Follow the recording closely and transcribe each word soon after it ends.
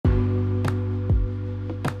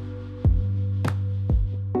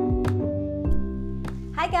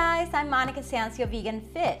I'm Monica Sancio, Vegan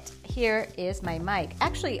Fit. Here is my mic.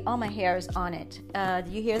 Actually, all my hair is on it.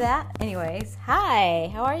 Do you hear that? Anyways, hi,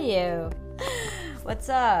 how are you? What's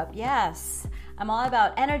up? Yes, I'm all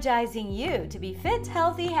about energizing you to be fit,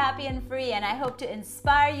 healthy, happy, and free. And I hope to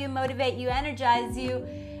inspire you, motivate you, energize you,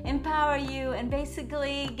 empower you, and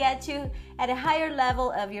basically get you at a higher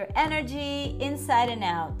level of your energy inside and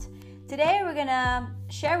out. Today I'm going to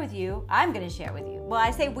share with you. Well,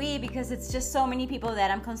 I say we because it's just so many people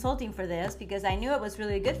that I'm consulting for this because I knew it was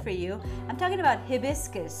really good for you. I'm talking about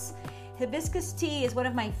hibiscus. Hibiscus tea is one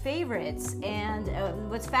of my favorites, and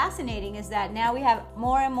what's fascinating is that now we have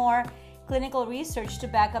more and more clinical research to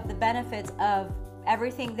back up the benefits of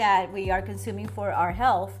everything that we are consuming for our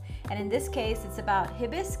health, and in this case it's about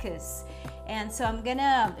hibiscus. And so I'm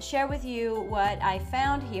gonna share with you what I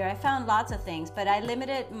found here. I found lots of things, but I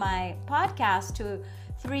limited my podcast to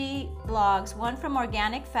 3 blogs, one from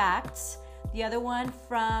Organic Facts, the other one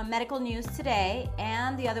from Medical News Today,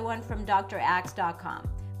 and the other one from draxe.com.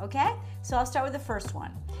 Okay, so I'll start with the first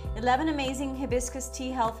one. 11 Amazing Hibiscus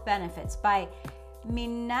Tea Health Benefits by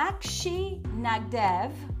Meenakshi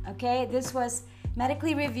Nagdev. Okay, this was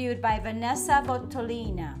medically reviewed by Vanessa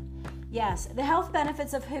Bottolina. Yes, the health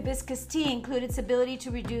benefits of hibiscus tea include its ability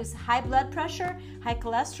to reduce high blood pressure, high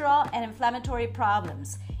cholesterol, and inflammatory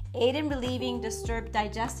problems, aid in relieving disturbed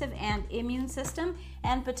digestive and immune system,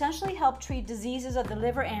 and potentially help treat diseases of the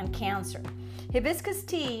liver and cancer. Hibiscus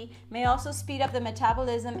tea may also speed up the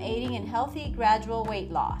metabolism, aiding in healthy, gradual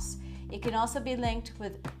weight loss. It can also be linked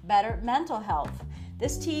with better mental health.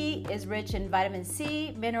 This tea is rich in vitamin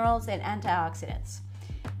C, minerals, and antioxidants.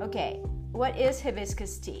 Okay, what is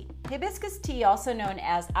hibiscus tea? Hibiscus tea, also known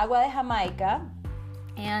as agua de Jamaica,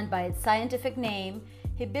 and by its scientific name,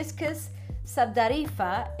 Hibiscus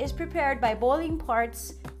subdarifa, is prepared by boiling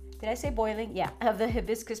parts, did I say boiling? Yeah, of the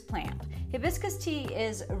hibiscus plant. Hibiscus tea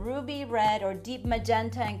is ruby red or deep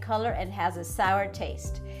magenta in color and has a sour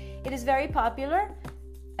taste. It is very popular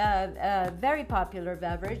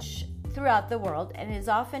beverage throughout the world and is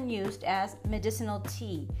often used as medicinal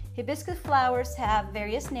tea. Hibiscus flowers have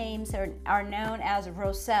various names and are known as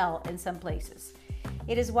roselle in some places.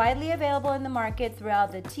 It is widely available in the market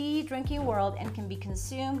throughout the tea drinking world and can be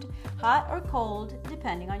consumed hot or cold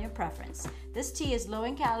depending on your preference. This tea is low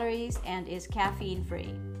in calories and is caffeine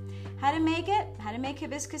free. How to make it? How to make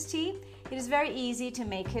hibiscus tea? It is very easy to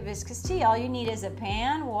make hibiscus tea. All you need is a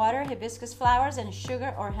pan, water, hibiscus flowers, and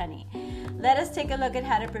sugar or honey. Let us take a look at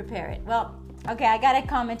how to prepare it. Well, okay, I gotta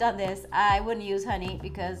comment on this. I wouldn't use honey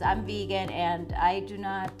because I'm vegan and I do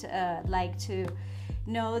not like to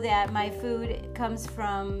know that my food comes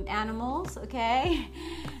from animals, okay?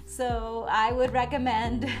 So I would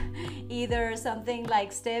recommend either something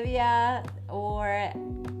like stevia or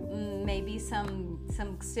maybe some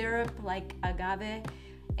syrup like agave.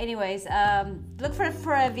 Anyways, look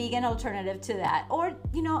for a vegan alternative to that. Or,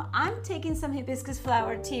 I'm taking some hibiscus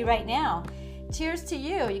flower tea right now. Cheers to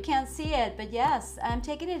you. You can't see it, but yes, I'm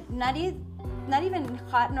taking it not even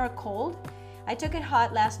hot nor cold. I took it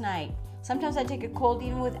hot last night. Sometimes I take it cold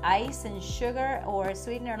even with ice and sugar or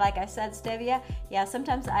sweetener, like I said, stevia. Yeah,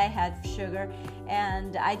 sometimes I have sugar,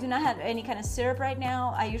 and I do not have any kind of syrup right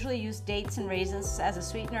now. I usually use dates and raisins as a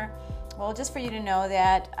sweetener. Well, just for you to know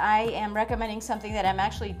that I am recommending something that I'm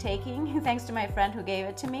actually taking thanks to my friend who gave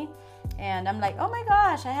it to me. And I'm like, oh my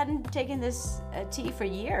gosh, I hadn't taken this tea for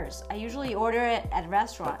years. I usually order it at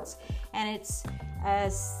restaurants. And it's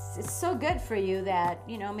so good for you that,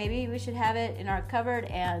 maybe we should have it in our cupboard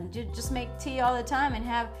and just make tea all the time and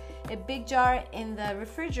have a big jar in the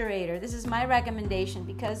refrigerator. This is my recommendation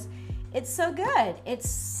because it's so good. It's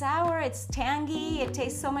sour, it's tangy, it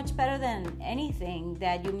tastes so much better than anything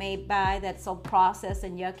that you may buy that's so processed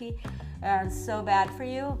and yucky and so bad for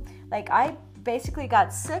you. Like, I basically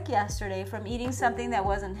got sick yesterday from eating something that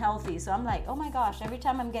wasn't healthy. So I'm like, oh my gosh, every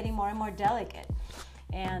time I'm getting more and more delicate.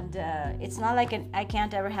 And it's not like I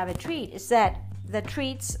can't ever have a treat. It's that the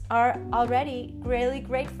treats are already really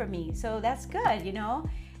great for me. So that's good,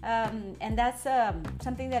 and that's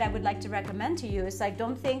something that I would like to recommend to you. It's like,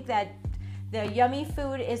 don't think that the yummy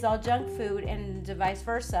food is all junk food and vice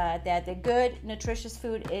versa, that the good, nutritious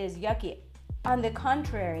food is yucky. On the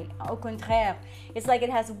contrary, au contraire, it's like it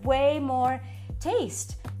has way more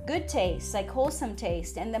taste, good taste, like wholesome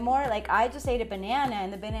taste. And the more, like, I just ate a banana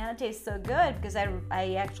and the banana tastes so good because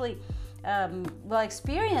I actually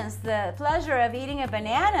experienced the pleasure of eating a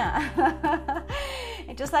banana.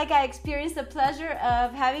 Just like I experienced the pleasure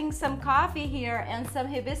of having some coffee here and some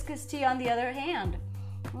hibiscus tea on the other hand.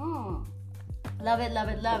 Love it, love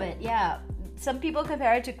it, love it. Yeah, some people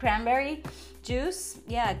compare it to cranberry juice.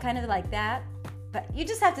 Yeah, kind of like that. But you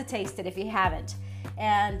just have to taste it if you haven't.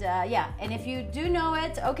 And and if you do know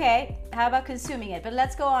it, okay, how about consuming it? But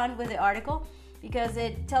let's go on with the article because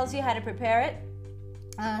it tells you how to prepare it.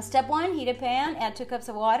 Step 1, heat a pan, add 2 cups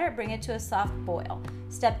of water, bring it to a soft boil.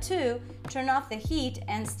 Step 2, turn off the heat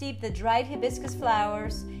and steep the dried hibiscus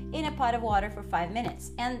flowers in a pot of water for 5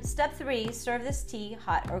 minutes. And step 3, serve this tea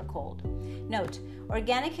hot or cold. Note,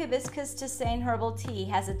 organic hibiscus tisane herbal tea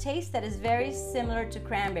has a taste that is very similar to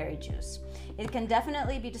cranberry juice. It can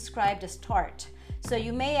definitely be described as tart. So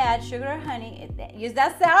you may add sugar or honey.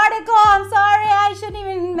 That's the article. I'm sorry. I shouldn't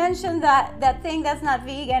even mention that thing that's not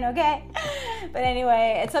vegan, okay? But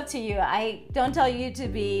anyway, it's up to you. I don't tell you to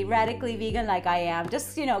be radically vegan like I am.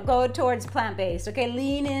 Just, go towards plant-based, okay?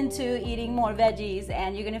 Lean into eating more veggies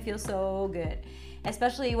and you're going to feel so good.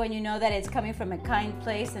 Especially when you know that it's coming from a kind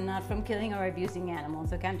place and not from killing or abusing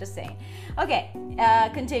animals. Okay, I'm just saying. Okay,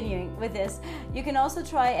 continuing with this. You can also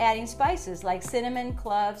try adding spices like cinnamon,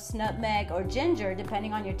 cloves, nutmeg, or ginger,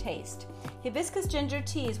 depending on your taste. Hibiscus ginger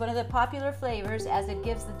tea is one of the popular flavors as it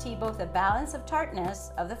gives the tea both a balance of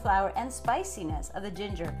tartness of the flower and spiciness of the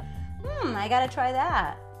ginger. I gotta try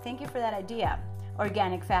that. Thank you for that idea.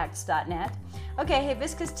 Organicfacts.net. Okay,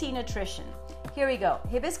 hibiscus tea nutrition. Here we go.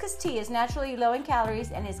 Hibiscus tea is naturally low in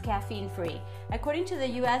calories and is caffeine-free. According to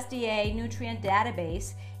the USDA nutrient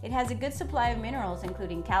database, it has a good supply of minerals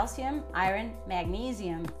including calcium, iron,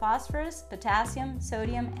 magnesium, phosphorus, potassium,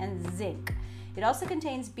 sodium, and zinc. It also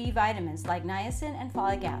contains B vitamins like niacin and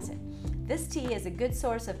folic acid. This tea is a good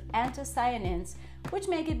source of anthocyanins, which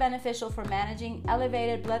make it beneficial for managing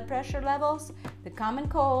elevated blood pressure levels, the common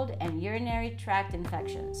cold, and urinary tract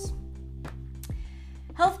infections.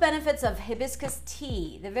 Health benefits of hibiscus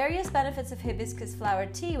tea. The various benefits of hibiscus flower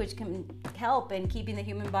tea, which can help in keeping the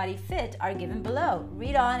human body fit, are given below.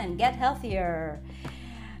 Read on and get healthier.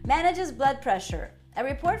 Manages blood pressure. A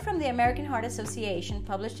report from the American Heart Association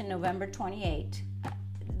published in November 28.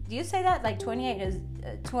 Do you say that? Like 28 is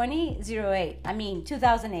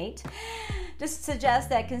 2008. Just suggests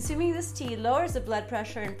that consuming this tea lowers the blood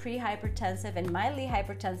pressure in pre-hypertensive and mildly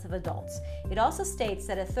hypertensive adults. It also states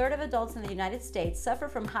that 1/3 of adults in the United States suffer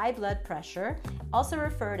from high blood pressure, also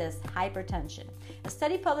referred as hypertension. A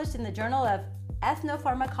study published in the Journal of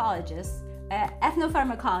Ethnopharmacology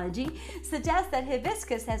suggests that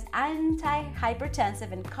hibiscus has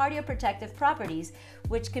anti-hypertensive and cardioprotective properties,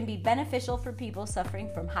 which can be beneficial for people suffering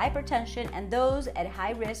from hypertension and those at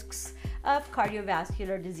high risks of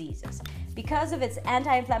cardiovascular diseases. Because of its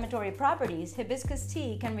anti-inflammatory properties, hibiscus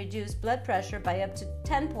tea can reduce blood pressure by up to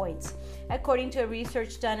 10 points, according to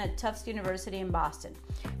research done at Tufts University in Boston.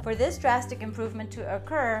 For this drastic improvement to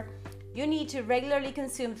occur, you need to regularly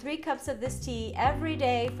consume 3 cups of this tea every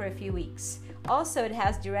day for a few weeks. Also, it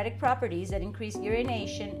has diuretic properties that increase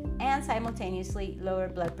urination and simultaneously lower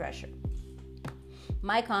blood pressure.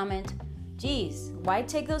 My comment, geez, why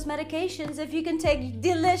take those medications if you can take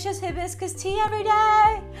delicious hibiscus tea every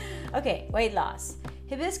day? Okay, weight loss.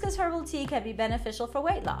 Hibiscus herbal tea can be beneficial for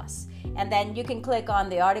weight loss. And then you can click on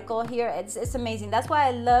the article here. It's amazing. That's why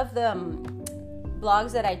I love the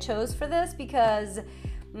blogs that I chose for this, because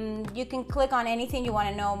you can click on anything you want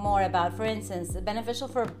to know more about. For instance, beneficial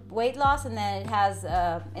for weight loss, and then it has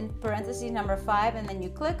in parentheses number 5, and then you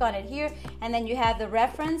click on it here, and then you have the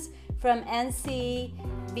reference from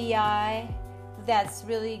NCBI. That's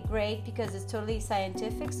really great because it's totally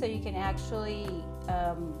scientific, so you can actually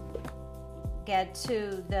get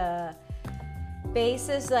to the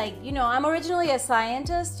basis. Like, I'm originally a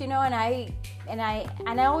scientist, and I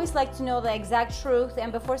always like to know the exact truth,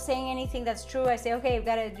 and before saying anything that's true, I say, okay, I've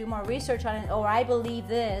got to do more research on it, or I believe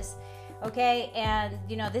this, okay? And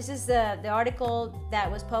this is the article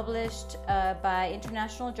that was published by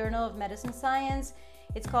International Journal of Medicine Science.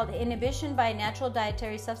 It's called Inhibition by Natural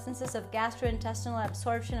Dietary Substances of Gastrointestinal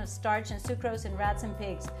Absorption of Starch and Sucrose in Rats and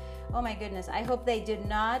Pigs. Oh my goodness, I hope they did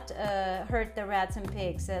not hurt the rats and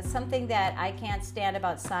pigs. Something that I can't stand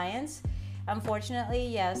about science. Unfortunately,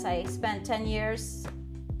 yes, I spent 10 years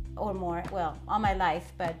or more, well, all my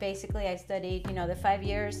life, but basically I studied, the 5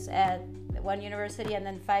 years at one university and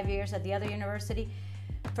then 5 years at the other university.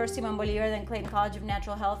 First Simon Bolivar, then Clayton College of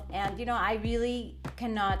Natural Health. And, I really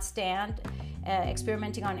cannot stand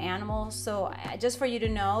experimenting on animals. So just for you to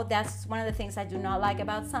know, that's one of the things I do not like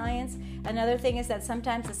about science. Another thing is that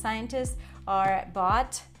sometimes the scientists are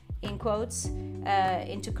bought, in quotes,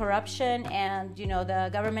 into corruption, and the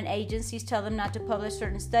government agencies tell them not to publish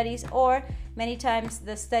certain studies, or many times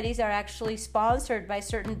the studies are actually sponsored by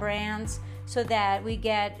certain brands so that we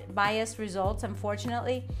get biased results,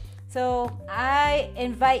 unfortunately. So I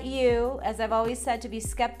invite you, as I've always said, to be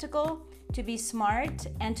skeptical, to be smart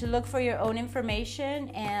and to look for your own information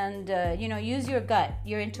and, use your gut,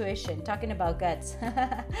 your intuition. Talking about guts.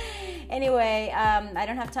 Anyway, I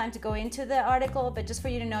don't have time to go into the article, but just for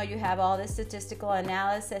you to know, you have all the statistical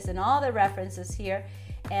analysis and all the references here.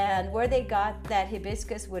 And where they got that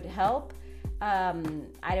hibiscus would help, I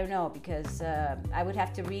don't know, because I would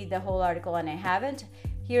have to read the whole article and I haven't.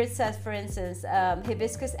 Here it says, for instance,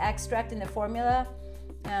 hibiscus extract in the formula,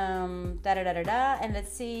 and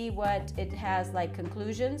let's see what it has like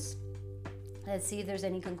conclusions. Let's see if there's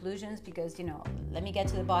any conclusions, because let me get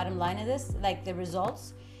to the bottom line of this, like the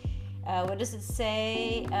results. What does it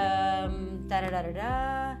say?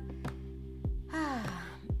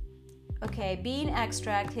 Okay, bean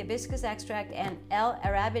extract, hibiscus extract, and L.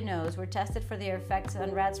 arabinose were tested for their effects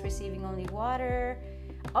on rats receiving only water.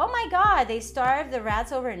 Oh my God, they starved the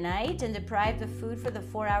rats overnight and deprived of food for the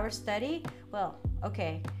 4-hour study? Well,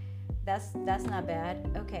 okay, that's not bad.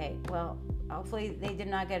 Okay, well, hopefully they did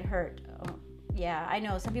not get hurt. Yeah, I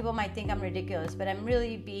know some people might think I'm ridiculous, but I'm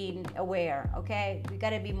really being aware, okay? We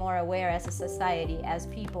got to be more aware as a society, as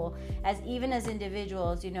people, even as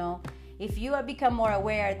individuals, If you have become more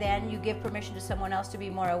aware, then you give permission to someone else to be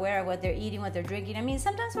more aware of what they're eating, what they're drinking. I mean,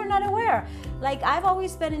 sometimes we're not aware. Like, I've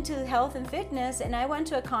always been into health and fitness, and I went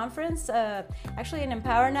to a conference, actually an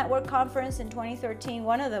Empower Network conference in 2013,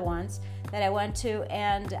 one of the ones that I went to,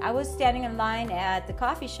 and I was standing in line at the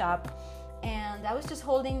coffee shop, and I was just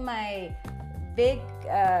holding my big,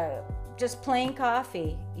 just plain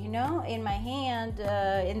coffee, in my hand,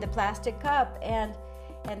 in the plastic cup, and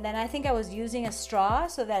then I think I was using a straw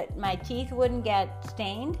so that my teeth wouldn't get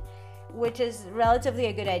stained, which is relatively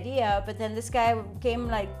a good idea. But then this guy came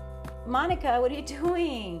like, Monica, what are you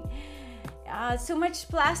doing? So much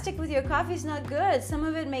plastic with your coffee is not good. Some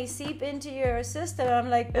of it may seep into your system.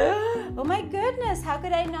 I'm like, oh my goodness, how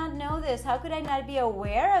could I not know this? How could I not be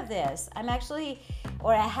aware of this? I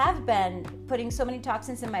have been putting so many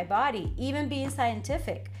toxins in my body, even being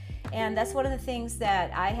scientific. And that's one of the things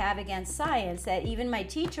that I have against science, that even my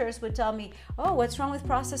teachers would tell me, oh, what's wrong with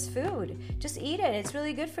processed food? Just eat it. It's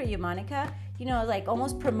really good for you, Monica. Like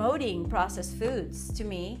almost promoting processed foods to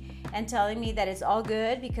me and telling me that it's all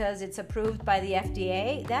good because it's approved by the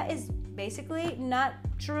FDA. That is basically not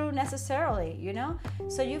true necessarily,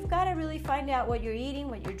 So you've got to really find out what you're eating,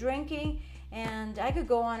 what you're drinking. And I could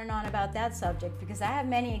go on and on about that subject because I have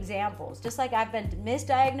many examples. Just like I've been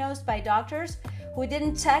misdiagnosed by doctors who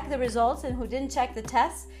didn't check the results and who didn't check the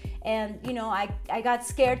tests. And, I got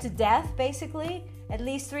scared to death, basically, at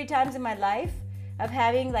least 3 times in my life of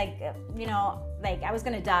having like I was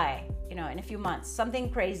going to die, in a few months, something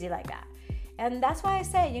crazy like that. And that's why I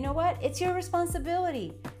say, you know what? It's your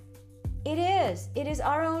responsibility. It is. It is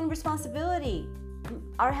our own responsibility.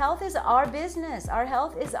 Our health is our business. Our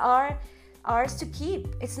health is ours to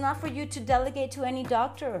keep. It's not for you to delegate to any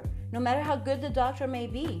doctor, no matter how good the doctor may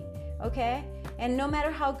be, okay? And no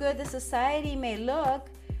matter how good the society may look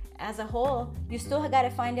as a whole, you still got to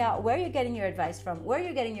find out where you're getting your advice from, where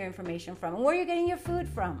you're getting your information from, and where you're getting your food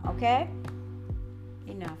from, okay?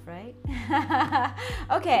 Enough, right?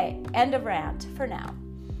 Okay, end of rant for now.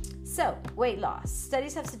 So, weight loss.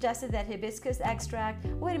 Studies have suggested that hibiscus extract...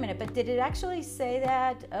 Wait a minute, but did it actually say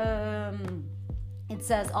that... It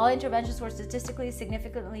says all interventions were statistically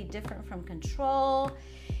significantly different from control.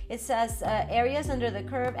 It says areas under the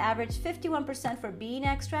curve averaged 51% for bean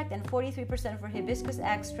extract and 43% for hibiscus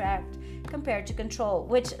extract compared to control,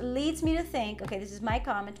 which leads me to think, okay, this is my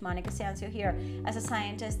comment, Monica Sancio here, as a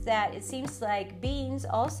scientist, that it seems like beans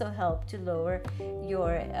also help to lower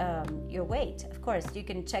your weight. Of course, you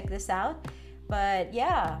can check this out. But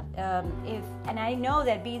yeah, and I know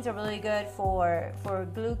that beans are really good for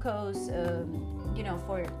glucose,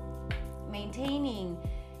 for maintaining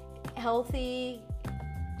healthy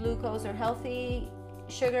glucose or healthy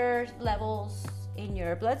sugar levels in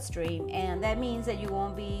your bloodstream, and that means that you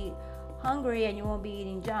won't be hungry and you won't be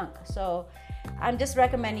eating junk. So I'm just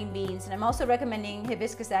recommending beans, and I'm also recommending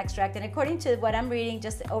hibiscus extract. And according to what I'm reading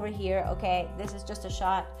just over here, okay, this is just a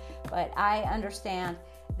shot, but I understand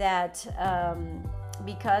that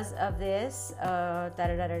because of this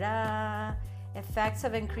effects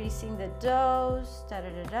of increasing the dose,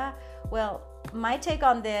 well, my take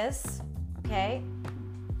on this, okay,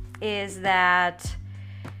 is that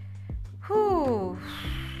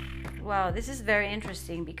wow, this is very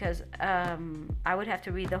interesting because I would have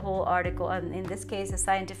to read the whole article, and in this case a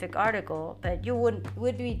scientific article, but you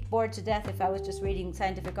would be bored to death if I was just reading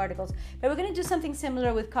scientific articles. But we're going to do something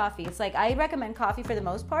similar with coffee. It's like I recommend coffee for the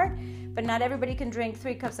most part, but not everybody can drink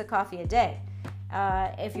 3 cups of coffee a day.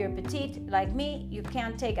 If you're petite like me, you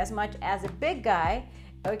can't take as much as a big guy,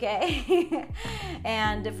 okay?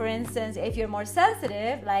 And for instance, if you're more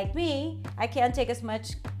sensitive, like me, I can't take as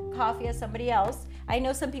much coffee as somebody else. I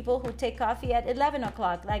know some people who take coffee at 11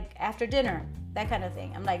 o'clock, like after dinner, that kind of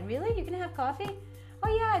thing. I'm like, really? You can have coffee? Oh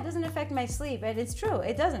yeah, it doesn't affect my sleep. And it's true,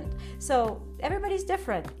 it doesn't. So everybody's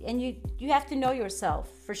different, and you have to know yourself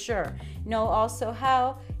for sure. Know also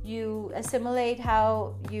how you assimilate,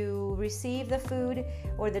 how you receive the food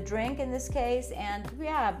or the drink in this case. And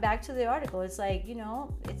yeah, back to the article. It's like,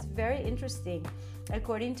 it's very interesting.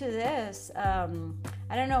 According to this, I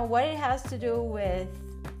don't know what it has to do with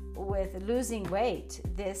losing weight,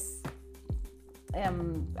 this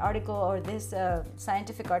article, or this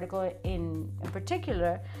scientific article in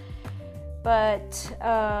particular, but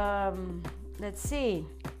let's see.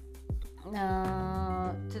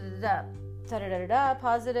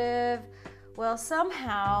 Positive. Well,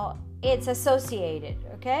 somehow it's associated,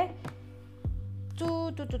 okay?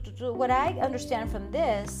 What I understand from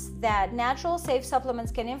this, that natural safe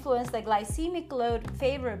supplements can influence the glycemic load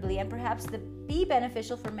favorably and perhaps be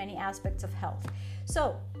beneficial for many aspects of health.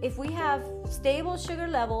 So if we have stable sugar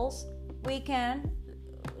levels, we can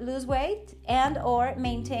lose weight and or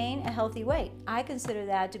maintain a healthy weight. I consider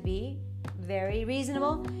that to be very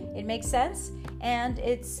reasonable. It makes sense, and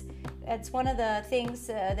it's one of the things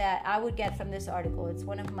that I would get from this article. It's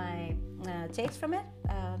one of my takes from it.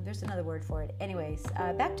 There's another word for it. Anyways,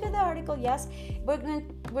 back to the article. Yes,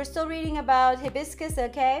 we're still reading about hibiscus,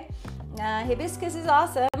 okay? Hibiscus is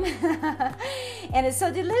awesome. And it's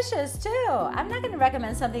so delicious too. I'm not going to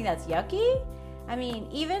recommend something that's yucky. I mean,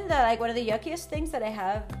 even one of the yuckiest things that I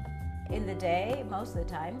have in the day, most of the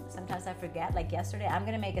time, sometimes I forget, like yesterday, I'm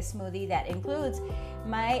going to make a smoothie that includes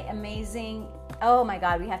my amazing, oh my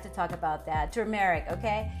God, we have to talk about that, turmeric,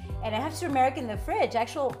 okay? And I have turmeric in the fridge,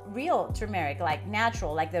 actual real turmeric, like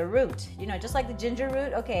natural, like the root, just like the ginger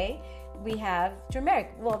root, okay? We have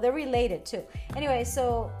turmeric. Well, they're related too. Anyway,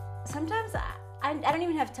 so sometimes I don't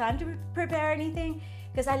even have time to prepare anything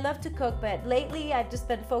because I love to cook, but lately I've just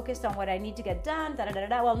been focused on what I need to get done,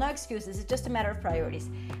 Well, no excuses. It's just a matter of priorities.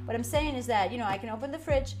 What I'm saying is that, I can open the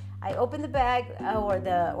fridge, I open the bag or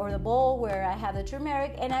the bowl where I have the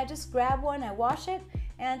turmeric, and I just grab one, I wash it,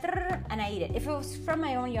 and I eat it. If it was from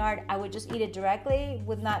my own yard, I would just eat it directly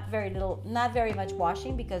with not very much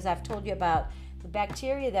washing, because I've told you about the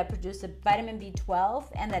bacteria that produce the vitamin B12,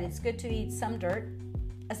 and that it's good to eat some dirt,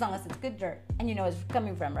 as long as it's good dirt, and you know it's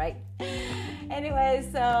coming from, right? Anyway,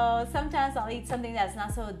 so sometimes I'll eat something that's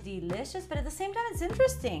not so delicious, but at the same time, it's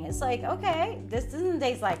interesting. It's like, okay, this doesn't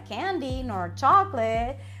taste like candy nor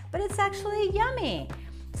chocolate, but it's actually yummy.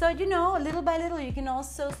 So, little by little, you can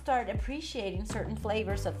also start appreciating certain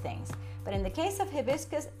flavors of things. But in the case of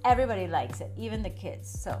hibiscus, everybody likes it, even the kids.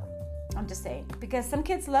 So I'm just saying, because some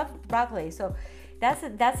kids love broccoli. So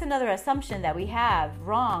that's another assumption that we have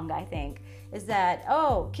wrong, I think, is that,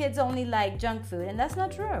 kids only like junk food. And that's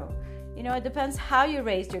not true. It depends how you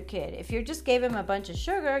raised your kid. If you just gave him a bunch of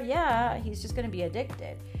sugar, yeah, he's just going to be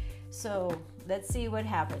addicted. So let's see what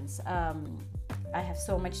happens. I have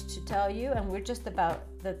so much to tell you, and we're just about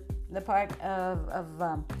the part of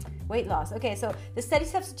weight loss. Okay, so the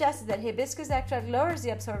studies have suggested that hibiscus extract lowers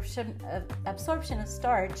the absorption of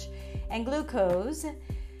starch and glucose,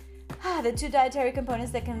 the two dietary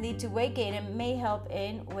components that can lead to weight gain and may help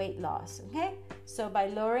in weight loss. Okay, so by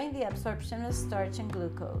lowering the absorption of starch and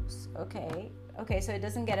glucose. Okay, so it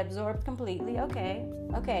doesn't get absorbed completely. Okay.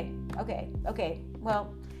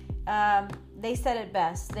 Well, they said it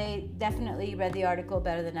best. They definitely read the article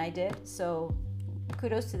better than I did, so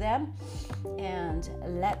kudos to them. And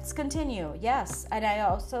let's continue. Yes, and I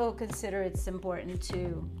also consider it's important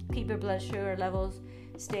to keep your blood sugar levels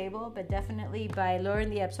stable, but definitely by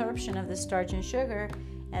lowering the absorption of the starch and sugar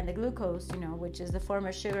and the glucose, which is the form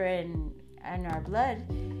of sugar in our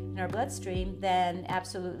bloodstream, then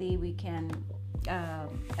absolutely we can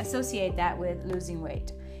associate that with losing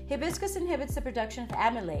weight. Hibiscus inhibits the production of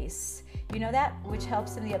amylase, which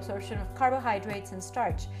helps in the absorption of carbohydrates and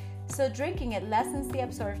starch. So drinking it lessens the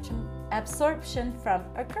absorption from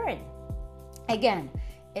occurring. Again,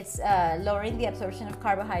 it's lowering the absorption of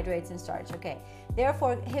carbohydrates and starch. Okay.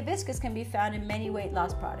 Therefore, hibiscus can be found in many weight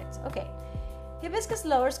loss products. Okay. Hibiscus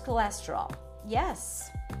lowers cholesterol.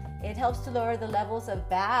 Yes. It helps to lower the levels of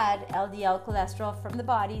bad LDL cholesterol from the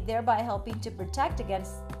body, thereby helping to protect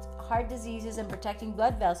against heart diseases and protecting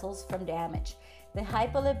blood vessels from damage. The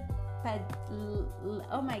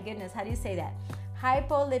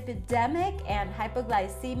hypolipidemic and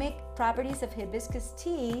hypoglycemic properties of hibiscus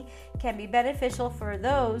tea can be beneficial for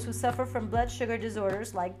those who suffer from blood sugar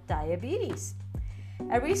disorders like diabetes.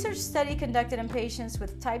 A research study conducted in patients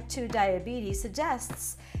with type 2 diabetes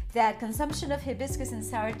suggests that consumption of hibiscus and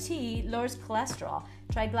sour tea lowers cholesterol,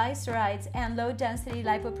 triglycerides, and low-density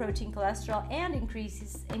lipoprotein cholesterol, and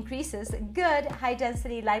increases good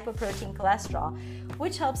high-density lipoprotein cholesterol,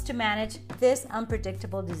 which helps to manage this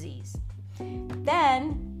unpredictable disease.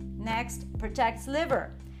 Then, next, protects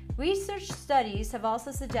liver. Research studies have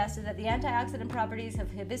also suggested that the antioxidant properties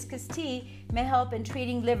of hibiscus tea may help in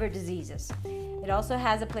treating liver diseases. It also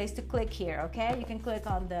has a place to click here, okay? You can click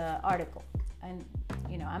on the article. And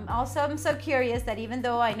I'm so curious that even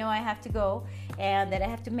though I know I have to go and that I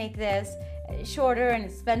have to make this shorter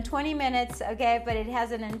and spend 20 minutes, okay, but it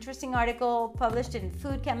has an interesting article published in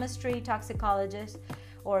Food Chemistry Toxicologist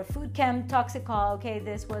or Food Chem Toxicol, okay,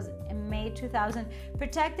 this was in May 2000.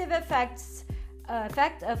 Protective effect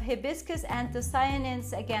of hibiscus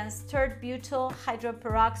anthocyanins against tert-butyl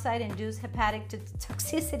hydroperoxide-induced hepatic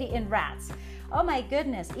toxicity in rats. Oh my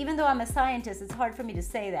goodness, even though I'm a scientist, it's hard for me to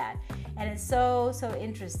say that. And it's so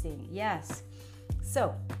interesting. Yes.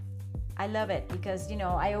 So, I love it because,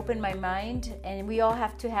 I open my mind, and we all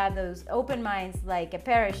have to have those open minds like a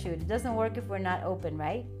parachute. It doesn't work if we're not open,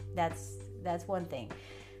 right? That's one thing.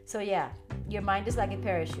 So yeah, your mind is like a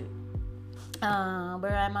parachute.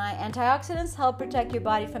 Where am I? Antioxidants help protect your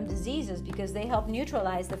body from diseases because they help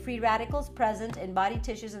neutralize the free radicals present in body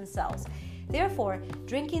tissues and cells. Therefore,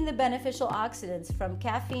 drinking the beneficial oxidants from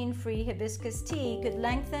caffeine-free hibiscus tea could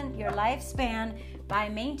lengthen your lifespan by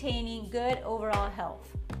maintaining good overall health.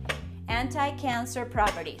 Anti-cancer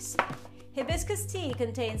properties. Hibiscus tea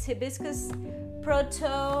contains hibiscus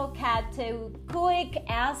protocatechoic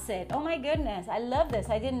acid. Oh my goodness, I love this.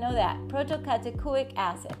 I didn't know that. Protocatechoic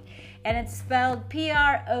acid. And it's spelled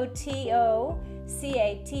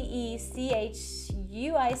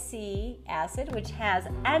protocatechuic acid, which has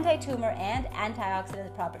anti-tumor and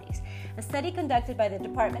antioxidant properties. A study conducted by the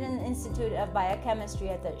Department and Institute of Biochemistry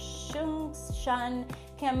at the Zhongshan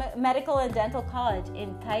Medical and Dental College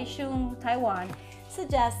in Taichung, Taiwan,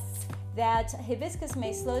 suggests that hibiscus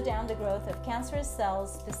may slow down the growth of cancerous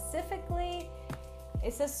cells, specifically,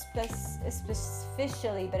 it says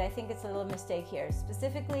specifically, but I think it's a little mistake here,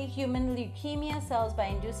 specifically human leukemia cells by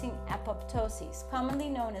inducing apoptosis, commonly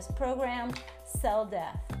known as programmed cell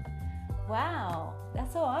death. Wow,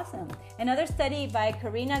 that's so awesome. Another study by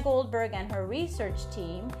Karina Goldberg and her research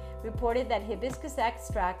team reported that hibiscus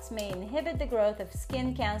extracts may inhibit the growth of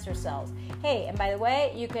skin cancer cells. Hey, and by the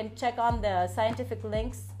way, you can check on the scientific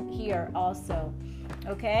links here also.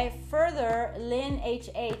 Okay, further, Lin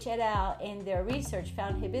H.H. et al. In their research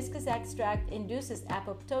found hibiscus extract induces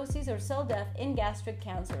apoptosis or cell death in gastric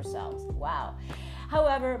cancer cells. Wow.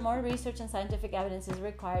 However, more research and scientific evidence is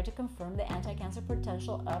required to confirm the anti-cancer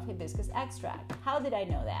potential of hibiscus extract. How did I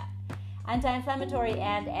know that? Anti-inflammatory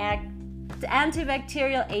and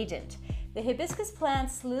antibacterial agent. The hibiscus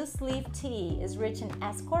plant's loose leaf tea is rich in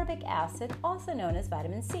ascorbic acid, also known as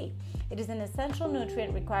vitamin C. It is an essential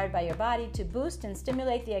nutrient required by your body to boost and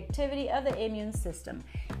stimulate the activity of the immune system.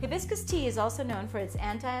 Hibiscus tea is also known for its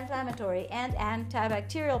anti-inflammatory and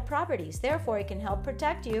antibacterial properties. Therefore, it can help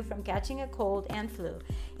protect you from catching a cold and flu.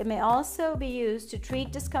 It may also be used to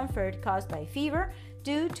treat discomfort caused by fever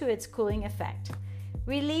due to its cooling effect.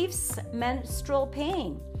 Relieves menstrual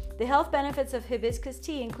pain. The health benefits of hibiscus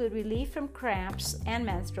tea include relief from cramps and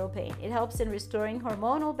menstrual pain. It helps in restoring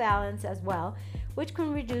hormonal balance as well, which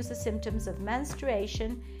can reduce the symptoms of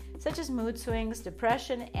menstruation, such as mood swings,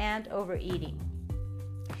 depression, and overeating.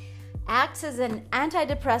 Acts as an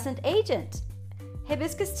antidepressant agent.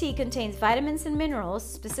 Hibiscus tea contains vitamins and minerals,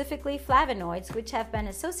 specifically flavonoids, which have been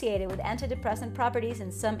associated with antidepressant properties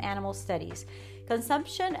in some animal studies.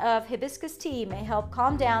 Consumption of hibiscus tea may help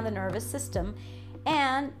calm down the nervous system,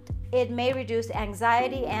 and it may reduce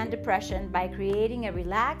anxiety and depression by creating a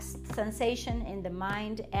relaxed sensation in the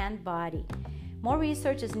mind and body. More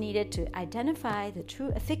research is needed to identify the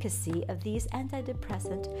true efficacy of these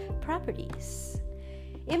antidepressant properties.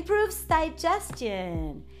 Improves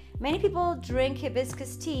digestion. Many people drink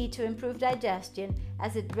hibiscus tea to improve digestion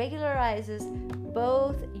as it regularizes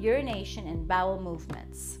both urination and bowel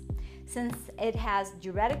movements. Since it has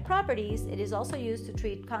diuretic properties, it is also used to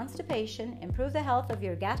treat constipation, improve the health of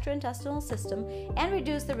your gastrointestinal system, and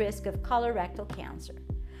reduce the risk of colorectal cancer.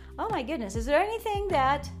 Oh my goodness, is there anything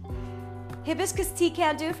that hibiscus tea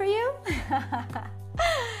can't do for you?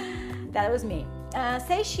 That was me.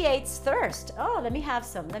 Satiates thirst. Oh, let me have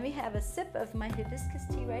some. Let me have a sip of my hibiscus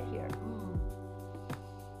tea right here.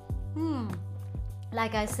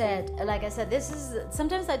 Like I said, this is,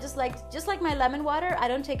 sometimes I just like my lemon water, I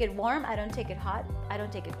don't take it warm, I don't take it hot, I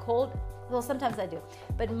don't take it cold. Well, sometimes I do.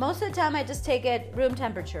 But most of the time I just take it room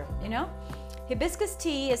temperature, Hibiscus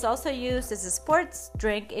tea is also used as a sports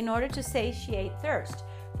drink in order to satiate thirst.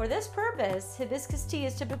 For this purpose, hibiscus tea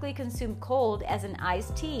is typically consumed cold as an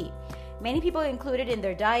iced tea. Many people include it in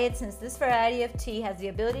their diet since this variety of tea has the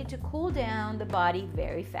ability to cool down the body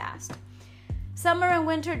very fast. Summer and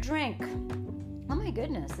winter drink. Oh my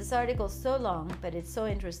goodness, this article is so long, but it's so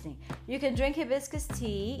interesting. You can drink hibiscus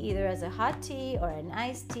tea either as a hot tea or an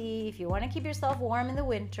iced tea. If you want to keep yourself warm in the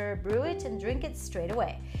winter, brew it and drink it straight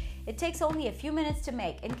away. It takes only a few minutes to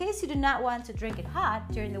make. In case you do not want to drink it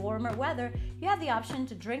hot during the warmer weather, you have the option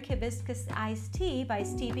to drink hibiscus iced tea by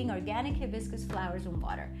steeping organic hibiscus flowers in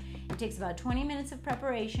water. It takes about 20 minutes of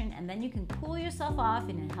preparation, and then you can cool yourself off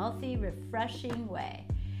in a healthy, refreshing way.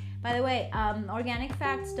 By the way,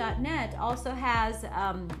 organicfacts.net also has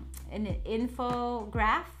an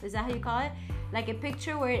infograph, is that how you call it? Like a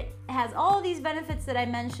picture where it has all these benefits that I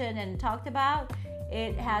mentioned and talked about.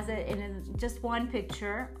 It has it in just one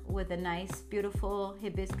picture with a nice, beautiful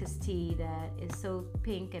hibiscus tea that is so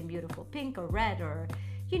pink and beautiful. Pink or red or,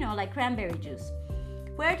 like cranberry juice.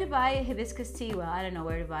 Where to buy a hibiscus tea? Well, I don't know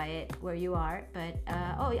where to buy it where you are, but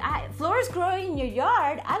flowers growing in your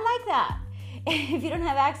yard. I like that. If you don't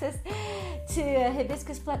have access to a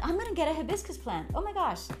hibiscus plant, I'm going to get a hibiscus plant. Oh my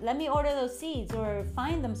gosh, let me order those seeds or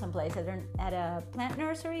find them someplace at a plant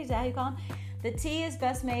nursery. Is that how you call them? The tea is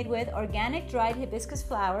best made with organic dried hibiscus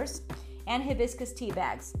flowers and hibiscus tea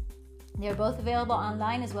bags. They're both available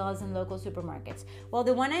online as well as in local supermarkets. Well,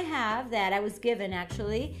 the one I have that I was given,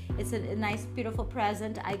 actually, it's a nice, beautiful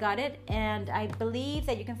present. I got it, and I believe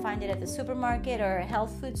that you can find it at the supermarket or a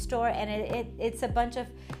health food store, and it's a bunch of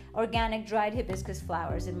organic dried hibiscus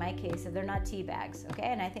flowers in my case, so they're not tea bags, okay?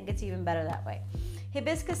 And I think it's even better that way.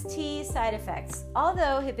 Hibiscus tea side effects.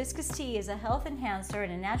 Although hibiscus tea is a health enhancer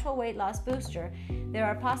and a natural weight loss booster, there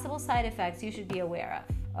are possible side effects you should be aware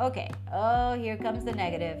of. Okay, here comes the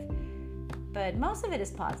negative. But most of it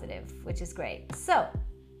is positive, which is great. So,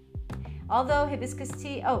 although hibiscus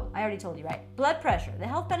tea, I already told you, right? Blood pressure. The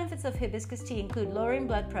health benefits of hibiscus tea include lowering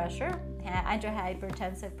blood pressure,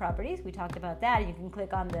 antihypertensive properties. We talked about that. You can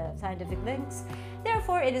click on the scientific links.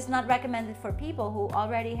 Therefore, it is not recommended for people who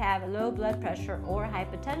already have low blood pressure or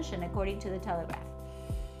hypertension, according to the Telegraph.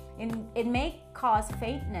 It may cause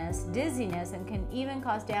faintness, dizziness, and can even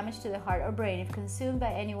cause damage to the heart or brain if consumed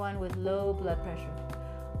by anyone with low blood pressure.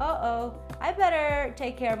 I better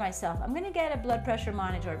take care of myself. I'm going to get a blood pressure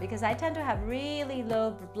monitor because I tend to have really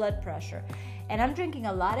low blood pressure. And I'm drinking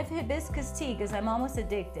a lot of hibiscus tea because I'm almost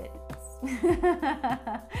addicted.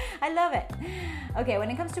 I love it. Okay, when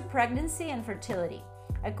it comes to pregnancy and fertility,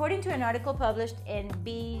 according to an article published in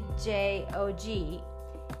BJOG,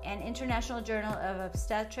 an International Journal of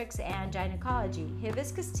Obstetrics and Gynecology,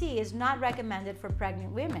 hibiscus tea is not recommended for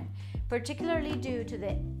pregnant women, particularly due to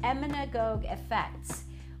the emmenagogue effects,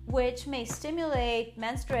 which may stimulate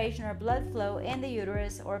menstruation or blood flow in the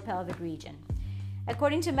uterus or pelvic region.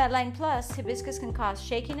 According to Medline Plus, hibiscus can cause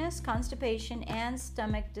shakiness, constipation, and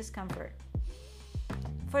stomach discomfort.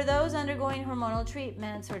 For those undergoing hormonal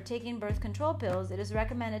treatments or taking birth control pills, it is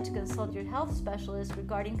recommended to consult your health specialist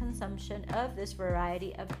regarding consumption of this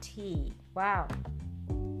variety of tea. Wow,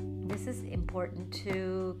 this is important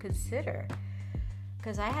to consider.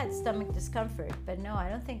 Because I had stomach discomfort, but no, I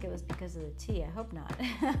don't think it was because of the tea. I hope not.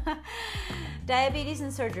 Diabetes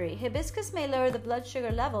and surgery. Hibiscus may lower the blood sugar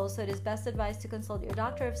levels, so it is best advised to consult your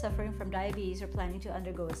doctor if suffering from diabetes or planning to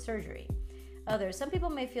undergo a surgery. Some people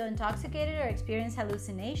may feel intoxicated or experience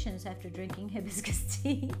hallucinations after drinking hibiscus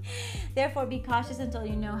tea. Therefore, be cautious until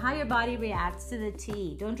you know how your body reacts to the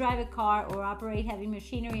tea. Don't drive a car or operate heavy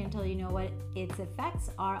machinery until you know what its effects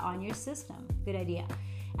are on your system. Good idea.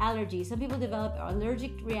 Allergies. Some people develop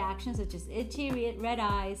allergic reactions such as itchy, red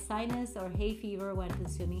eyes, sinus, or hay fever when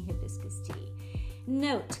consuming hibiscus tea.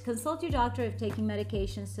 Note, consult your doctor if taking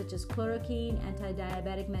medications such as chloroquine,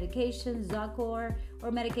 anti-diabetic medications, Zocor,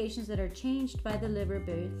 or medications that are changed by the liver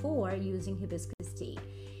before using hibiscus tea.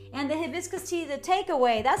 And the hibiscus tea, the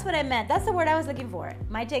takeaway, that's what I meant. That's the word I was looking for.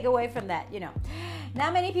 My takeaway from that,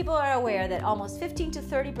 Now, many people are aware that almost 15 to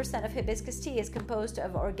 30% of hibiscus tea is composed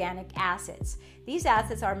of organic acids. These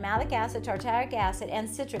acids are malic acid, tartaric acid, and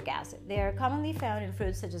citric acid. They are commonly found in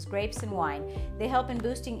fruits such as grapes and wine. They help in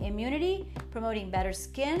boosting immunity, promoting better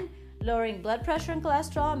skin, lowering blood pressure and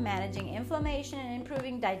cholesterol, managing inflammation, and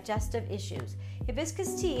improving digestive issues.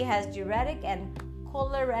 Hibiscus tea has diuretic and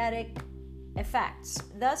choleritic effects,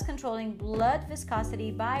 thus controlling blood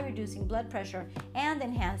viscosity by reducing blood pressure and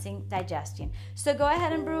enhancing digestion. So go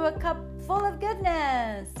ahead and brew a cup full of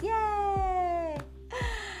goodness. Yay!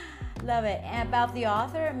 Love it. And about the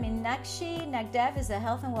author, Meenakshi Nagdev is a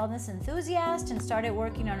health and wellness enthusiast and started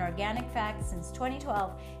working on Organic Facts since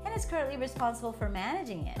 2012 and is currently responsible for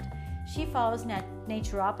managing it. She follows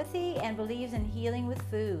naturopathy and believes in healing with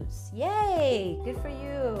foods. Yay! Good for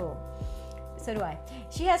you. So do I.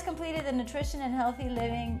 She has completed the Nutrition and Healthy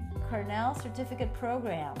Living Cornell Certificate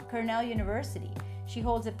Program, Cornell University. She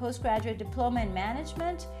holds a postgraduate diploma in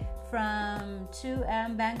management from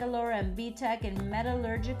 2M Bangalore and BTech in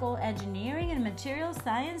Metallurgical Engineering and Material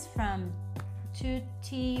Science from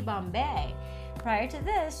 2T Bombay. Prior to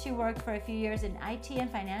this, she worked for a few years in IT and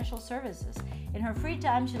financial services. In her free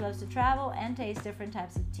time, she loves to travel and taste different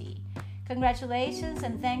types of tea. Congratulations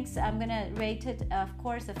and thanks. I'm going to rate it, of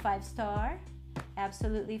course, a 5-star.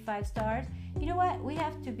 Absolutely 5 stars. You know what? We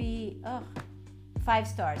have to be 5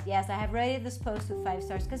 stars. Yes, I have rated this post with 5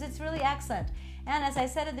 stars because it's really excellent. And as I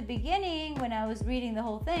said at the beginning when I was reading the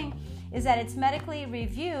whole thing, is that it's medically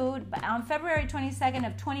reviewed on February 22nd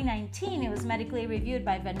of 2019. It was medically reviewed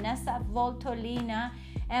by Vanessa Voltolina,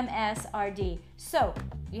 MSRD. So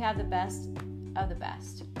you have the best of the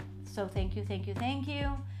best. So thank you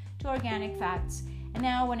to Organic Facts. And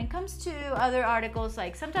now when it comes to other articles,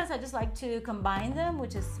 like sometimes I just like to combine them,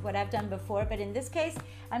 which is what I've done before. But in this case,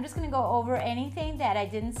 I'm just going to go over anything that I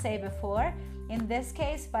didn't say before. In this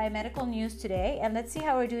case, Biomedical News Today. And let's see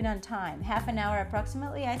how we're doing on time. Half an hour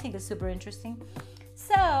approximately. I think it's super interesting.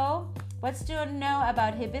 So, what's to know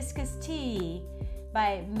about hibiscus tea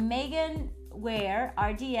by Megan Ware,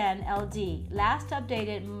 RDN, LD. Last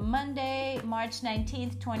updated Monday, March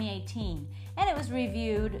 19th, 2018. And it was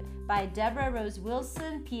reviewed by Deborah Rose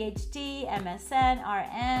Wilson, PhD, MSN,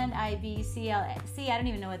 RN, IB, CLC. I don't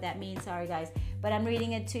even know what that means. Sorry, guys. But I'm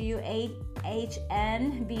reading it to you.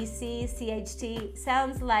 HN, BC, CHT.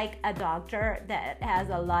 Sounds like a doctor that has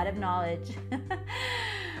a lot of knowledge.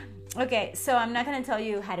 Okay, so I'm not going to tell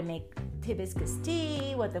you how to make hibiscus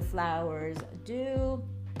tea, what the flowers do,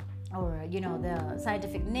 or, the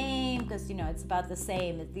scientific name, because, it's about the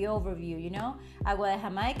same. It's the overview, Agua de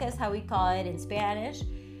Jamaica is how we call it in Spanish.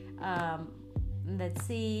 Let's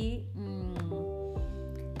see.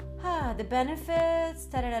 The benefits,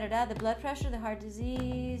 the blood pressure, the heart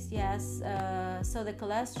disease, yes. So the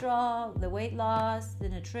cholesterol, the weight loss, the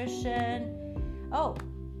nutrition. Oh,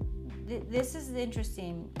 this is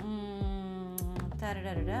interesting.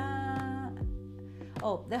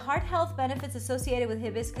 The heart health benefits associated with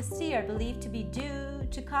hibiscus tea are believed to be due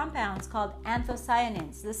to compounds called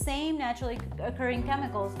anthocyanins, the same naturally occurring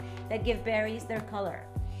chemicals that give berries their color.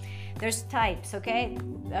 There's types, okay?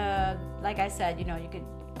 Like I said, you could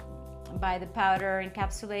buy the powder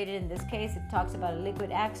encapsulated. In this case, it talks about a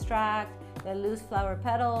liquid extract, the loose flower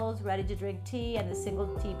petals, ready-to-drink tea, and the single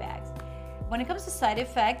tea bags. When it comes to side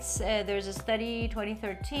effects, there's a study,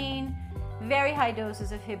 2013, very high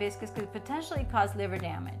doses of hibiscus could potentially cause liver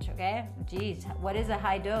damage, okay? Geez, what is a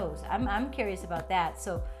high dose? I'm curious about that.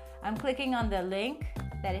 So I'm clicking on the link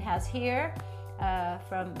that it has here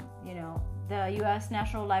from, the U.S.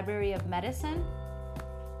 National Library of Medicine,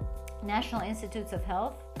 National Institutes of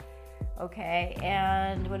Health, okay?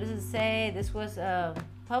 And what does it say? This was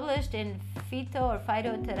published in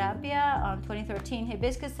Phytotherapia on 2013,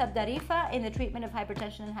 Hibiscus subdarifa in the treatment of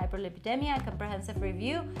hypertension and hyperlipidemia, a comprehensive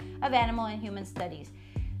review of animal and human studies.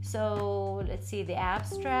 So let's see the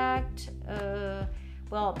abstract.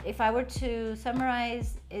 Well, if I were to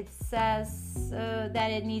summarize, it says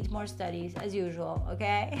that it needs more studies as usual,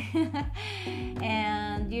 okay?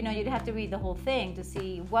 And, you'd have to read the whole thing to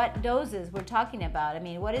see what doses we're talking about. I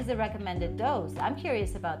mean, what is the recommended dose? I'm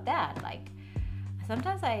curious about that. Like,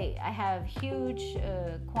 sometimes I have huge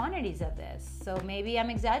quantities of this, so maybe I'm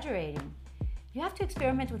exaggerating. You have to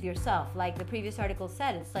experiment with yourself. Like the previous article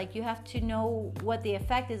said, it's like you have to know what the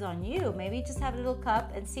effect is on you. Maybe just have a little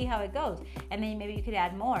cup and see how it goes. And then maybe you could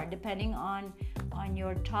add more depending on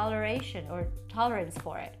your toleration or tolerance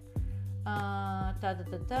for it. I'm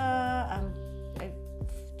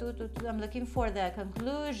looking for the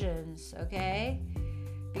conclusions, okay?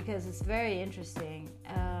 Because it's very interesting.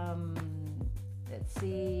 Let's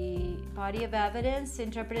see. Body of evidence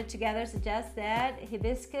interpreted together suggests that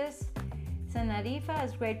hibiscus subdarifa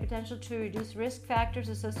has great potential to reduce risk factors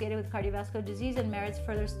associated with cardiovascular disease and merits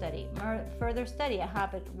further study. But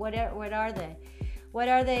what are they? What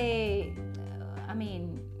are they?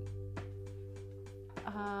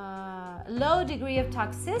 Low degree of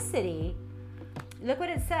toxicity. Look what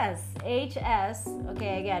it says. HS.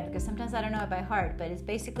 Okay, again, because sometimes I don't know it by heart, but it's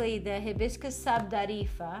basically the hibiscus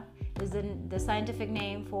subdarifa is the scientific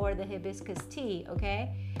name for the hibiscus tea.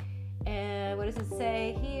 Okay. What does it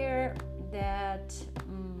say here? That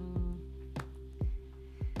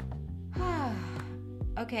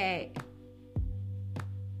okay.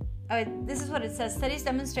 this is what it says. Studies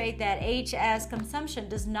demonstrate that HS consumption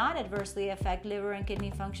does not adversely affect liver and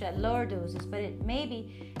kidney function at lower doses, but it may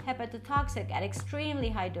be hepatotoxic at extremely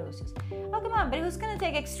high doses. Oh, come on, but who's going to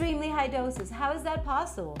take extremely high doses? How is that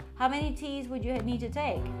possible? How many teas would you need to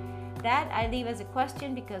take? That I leave as a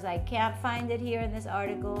question because I can't find it here in this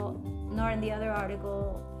article, nor in the other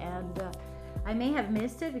article, and I may have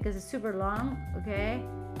missed it because it's super long, okay?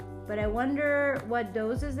 But I wonder what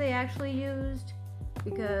doses they actually used,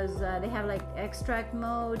 because they have like extract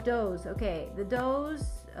mode dose. Okay, the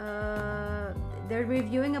dose, they're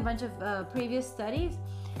reviewing a bunch of previous studies,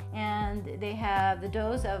 and they have the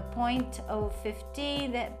dose of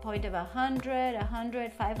 0.015, the point of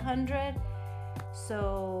 100, 500.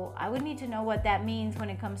 So I would need to know what that means when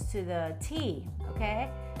it comes to the tea, okay?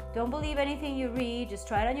 Don't believe anything you read, just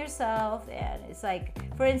try it on yourself. And it's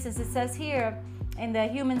like, for instance, it says here in the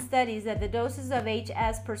human studies that the doses of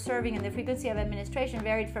HS per serving and the frequency of administration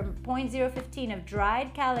varied from 0.015 of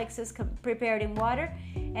dried calyxes prepared in water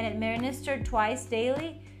and administered twice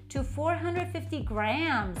daily to 450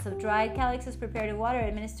 grams of dried calyxes prepared in water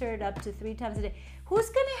administered up to 3 times a day. Who's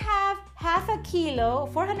going to have half a kilo,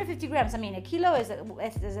 450 grams? I mean, a kilo is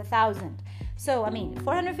 1,000. So, I mean,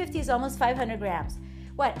 450 is almost 500 grams.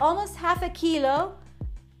 What, almost half a kilo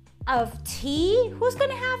of tea? Who's going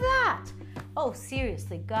to have that? Oh,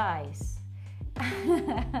 seriously, guys.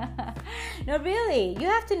 No, really, you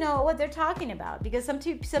have to know what they're talking about, because some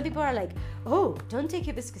people are like, oh, don't take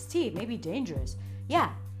hibiscus tea, it may be dangerous.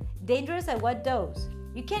 Yeah, dangerous at what dose?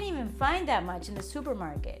 You can't even find that much in the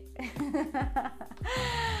supermarket.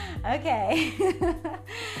 Okay.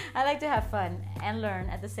 I like to have fun and learn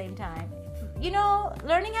at the same time. You know,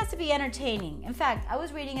 learning has to be entertaining. In fact, I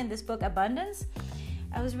was reading in this book, Abundance,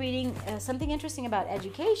 I was reading something interesting about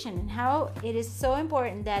education and how it is so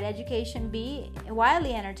important that education be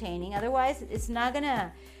wildly entertaining. Otherwise, it's not going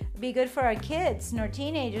to be good for our kids, nor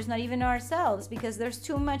teenagers, not even ourselves, because there's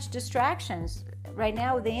too much distractions right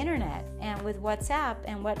now with the internet and with WhatsApp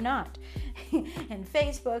and whatnot. And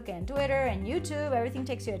Facebook and Twitter and YouTube, everything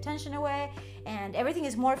takes your attention away, and everything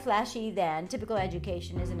is more flashy than typical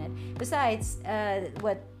education, isn't it? Besides,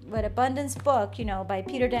 what Abundance book, you know, by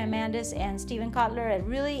Peter Diamandis and Stephen Kotler, a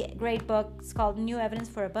really great book. It's called New Evidence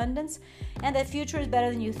for Abundance, and that future is better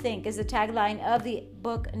than you think is the tagline of the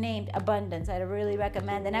book named Abundance. I'd really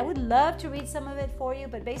recommend, and I would love to read some of it for you,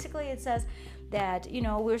 but basically it says that, you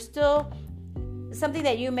know, we're still something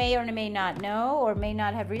that you may or may not know or may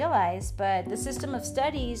not have realized, but the system of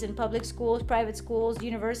studies in public schools, private schools,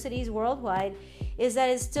 universities worldwide is that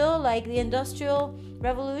it's still like the Industrial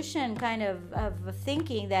Revolution kind of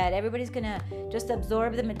thinking, that everybody's going to just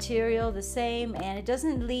absorb the material the same, and it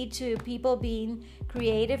doesn't lead to people being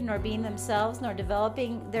creative, nor being themselves, nor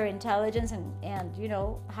developing their intelligence and you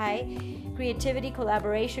know, high creativity,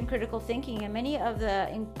 collaboration, critical thinking, and many of the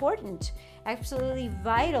important, absolutely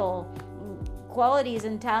vital qualities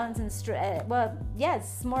and talents and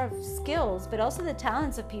yes, more of skills, but also the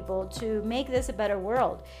talents of people to make this a better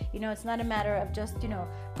world. You know, it's not a matter of just, you know,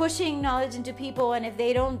 pushing knowledge into people, and if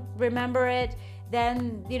they don't remember it,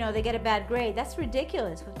 then, you know, they get a bad grade. That's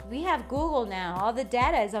ridiculous. We have Google now. All the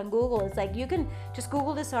data is on Google. It's like you can just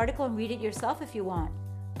Google this article and read it yourself if you want,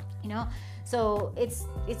 you know. So it's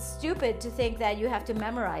stupid to think that you have to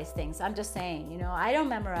memorize things. I'm just saying, you know, I don't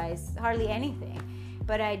memorize hardly anything.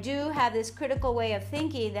 But I do have this critical way of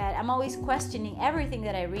thinking that I'm always questioning everything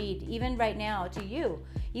that I read, even right now to you.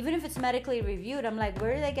 Even if it's medically reviewed, I'm like,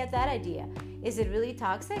 where did I get that idea? Is it really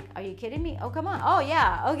toxic? Are you kidding me? Oh, come on. Oh,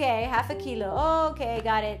 yeah. Okay, half a kilo. Oh, okay,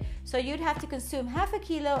 got it. So you'd have to consume half a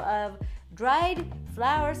kilo of dried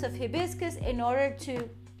flowers of hibiscus in order to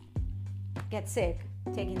get sick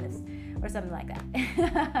taking this or something like that.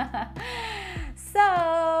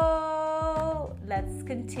 So let's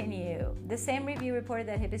continue. The same review reported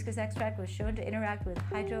that hibiscus extract was shown to interact with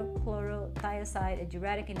hydrochlorothiazide, a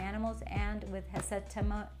diuretic in animals, and with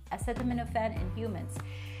acetaminophen in humans.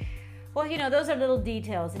 Well, you know, those are little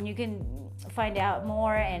details, and you can find out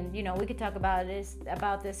more, and, you know, we could talk about this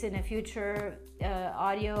in a future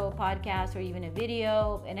audio podcast or even a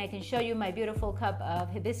video, and I can show you my beautiful cup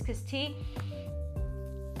of hibiscus tea.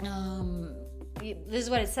 This is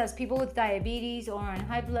what it says: people with diabetes or on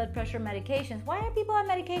high blood pressure medications. Why are people on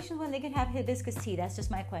medications when they can have hibiscus tea? That's just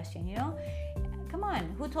my question, you know? Come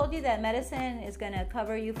on, who told you that medicine is going to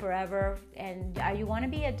cover you forever? And you want to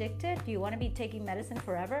be addicted? Do you want to be taking medicine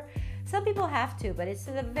forever? Some people have to, but it's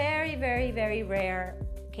the very, very, very rare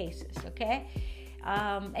cases, okay?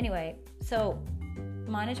 Anyway, so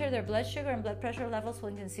monitor their blood sugar and blood pressure levels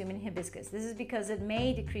when consuming hibiscus. This is because it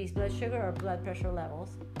may decrease blood sugar or blood pressure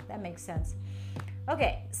levels. That makes sense.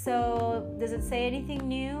 Okay, so does it say anything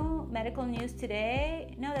new? Medical news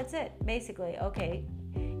today? No, that's it, basically. Okay.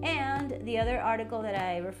 And the other article that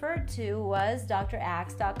I referred to was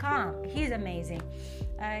drax.com. He's amazing.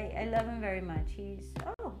 I love him very much.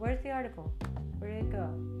 Where's the article? Where did it go?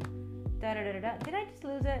 Did I just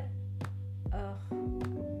lose it?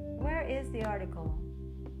 Where is the article?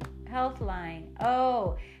 Healthline.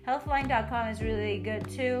 Oh, healthline.com is really good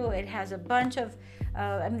too. It has a bunch of,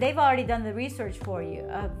 they've already done the research for you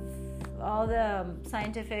of all the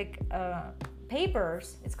scientific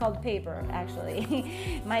papers. It's called paper,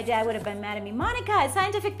 actually. My dad would have been mad at me. Monica, it's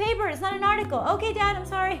scientific paper. It's not an article. Okay, Dad, I'm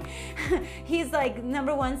sorry. He's like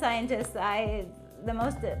number one scientist. The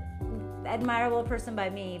most admirable person by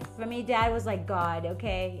me. For me, Dad was like God,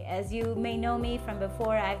 okay? As you may know me from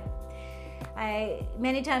before, I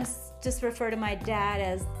many times just refer to my dad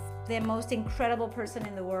as the most incredible person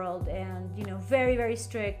in the world, and very, very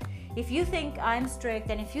strict. If you think I'm strict,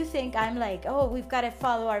 and if you think I'm like, oh, we've got to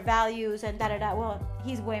follow our values and well,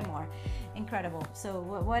 he's way more incredible. So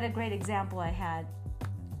what a great example I had.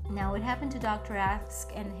 Now, what happened to Dr.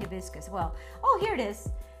 Ask and hibiscus? Well, here it is.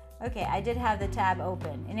 Okay, I did have the tab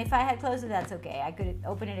open, and if I had closed it, that's okay. I could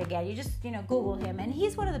open it again. You just, Google him, and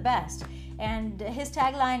he's one of the best. And his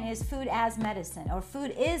tagline is food as medicine, or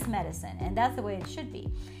food is medicine, and that's the way it should be.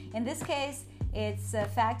 In this case, it's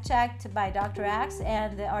fact-checked by Dr. Axe,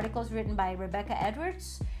 and the article is written by Rebecca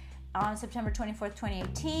Edwards on September 24th,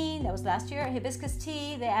 2018. That was last year. Hibiscus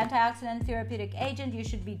tea, the antioxidant therapeutic agent you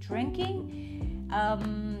should be drinking.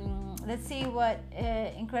 Let's see what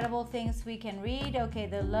incredible things we can read. Okay,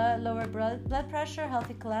 the lower blood pressure,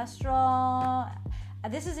 healthy cholesterol.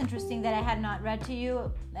 This is interesting that I had not read to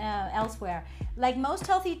you elsewhere. Like most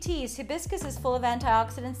healthy teas, hibiscus is full of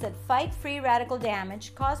antioxidants that fight free radical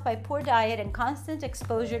damage caused by poor diet and constant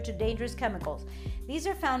exposure to dangerous chemicals. These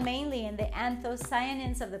are found mainly in the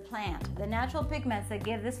anthocyanins of the plant, the natural pigments that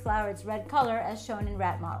give this flower its red color as shown in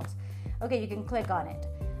rat models. Okay, you can click on it.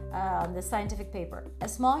 The scientific paper. A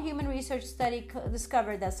small human research study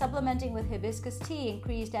discovered that supplementing with hibiscus tea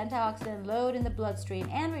increased antioxidant load in the bloodstream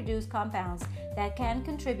and reduced compounds that can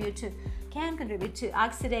contribute to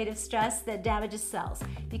oxidative stress that damages cells.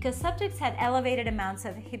 Because subjects had elevated amounts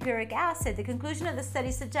of hippuric acid, the conclusion of the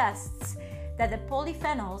study suggests that the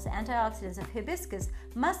polyphenols, antioxidants of hibiscus,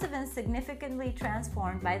 must have been significantly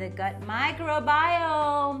transformed by the gut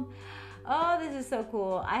microbiome. Oh, this is so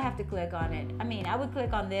cool. I have to click on it. I would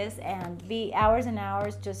click on this and be hours and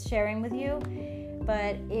hours just sharing with you.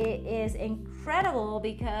 But it is incredible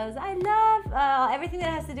because I love everything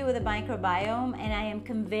that has to do with the microbiome. And I am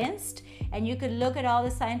convinced, and you could look at all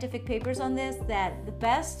the scientific papers on this, that the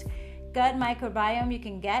best gut microbiome you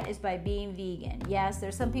can get is by being vegan. Yes,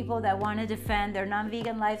 there's some people that want to defend their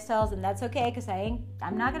non-vegan lifestyles, and that's okay, because I'm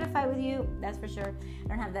not going to fight with you, that's for sure. I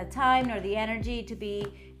don't have that time nor the energy to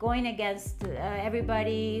be going against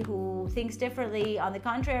everybody who thinks differently. On the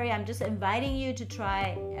contrary, I'm just inviting you to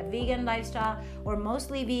try a vegan lifestyle, or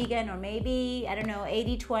mostly vegan, or maybe,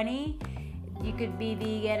 80-20. You could be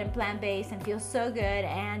vegan and plant-based and feel so good,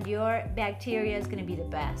 and your bacteria is going to be the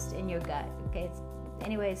best in your gut. Okay.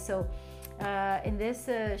 Anyway, so in this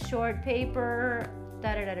short paper,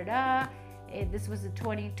 this was a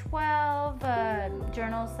 2012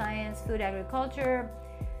 journal Science Food Agriculture.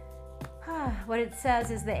 What it says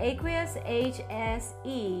is the aqueous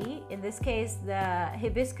HSE, in this case the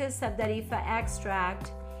hibiscus subdarifa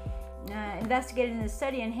extract, investigated in the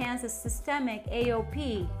study enhances systemic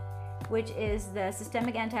AOP, which is the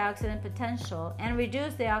systemic antioxidant potential, and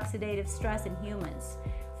reduced the oxidative stress in humans.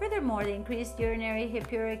 Furthermore, the increased urinary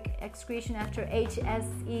hippuric excretion after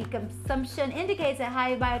HSE consumption indicates a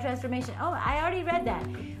high biotransformation. Oh, I already read that.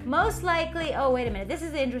 Most likely, wait a minute, this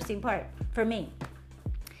is the interesting part for me.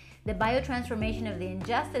 The biotransformation of the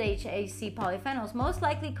ingested HSE polyphenols most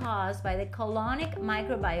likely caused by the colonic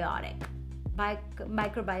microbiota,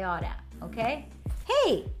 okay?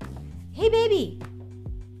 Hey baby,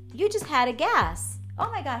 you just had a gas. Oh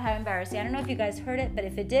my God, how embarrassing. I don't know if you guys heard it, but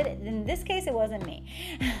if it did, in this case, it wasn't me.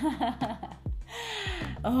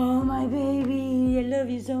 Oh, my baby, I love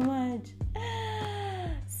you so much.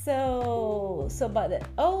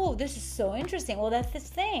 This is so interesting. Well, that's this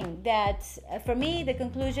thing that for me, the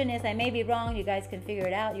conclusion is, I may be wrong. You guys can figure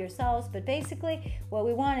it out yourselves. But basically, what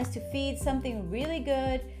we want is to feed something really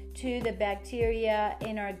good to the bacteria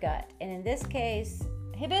in our gut. And in this case,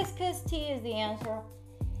 hibiscus tea is the answer.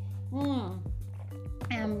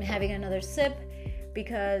 I'm having another sip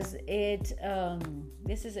because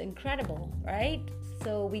this is incredible, right?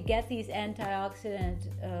 So we get these antioxidant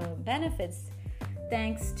benefits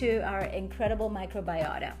thanks to our incredible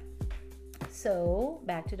microbiota. So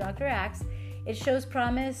back to Dr. Axe. It shows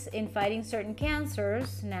promise in fighting certain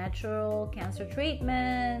cancers, natural cancer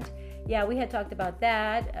treatment. Yeah, we had talked about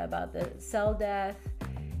that, about the cell death.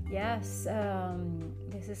 Yes,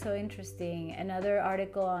 this is so interesting. Another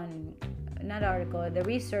article the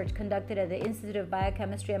research conducted at the Institute of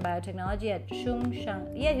Biochemistry and Biotechnology at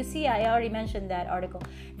Chung-Shan. Yeah, you see, I already mentioned that article.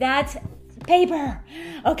 That's paper.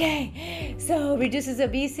 Okay, so reduces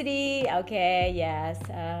obesity. Okay, yes.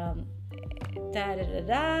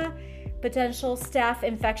 Potential staph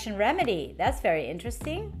infection remedy. That's very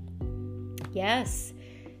interesting. Yes.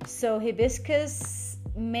 So hibiscus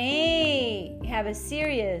may have a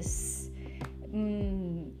serious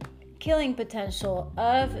killing potential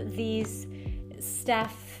of these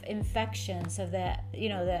staph infections of the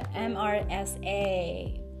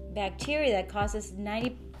MRSA bacteria that causes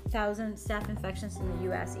 90,000 staph infections in the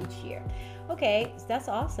U.S. each year. Okay, so that's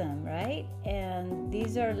awesome, right? And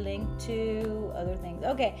these are linked to other things.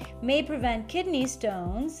 Okay, may prevent kidney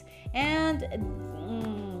stones. And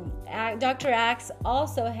Dr. Axe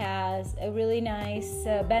also has a really nice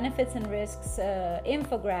benefits and risks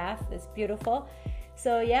infograph. It's beautiful.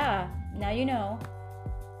 So yeah, now you know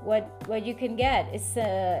what you can get. It's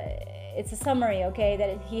a summary, okay,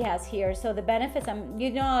 that he has here. So the benefits, you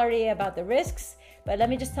know already about the risks, but let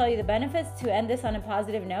me just tell you the benefits to end this on a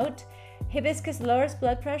positive note. Hibiscus lowers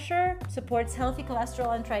blood pressure, supports healthy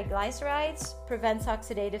cholesterol and triglycerides, prevents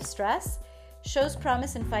oxidative stress, shows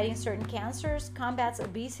promise in fighting certain cancers, combats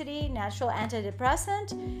obesity, natural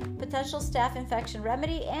antidepressant, potential staph infection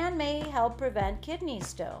remedy, and may help prevent kidney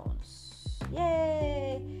stones.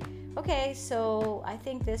 Yay! Okay, so I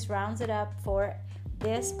think this rounds it up for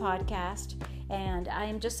this podcast, and I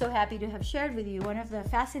am just so happy to have shared with you one of the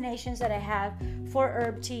fascinations that I have for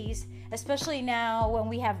herb teas, especially now when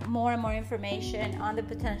we have more and more information on the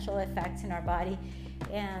potential effects in our body.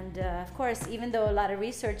 And of course, even though a lot of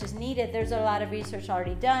research is needed, there's a lot of research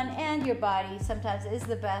already done, and your body sometimes is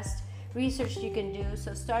the best research you can do.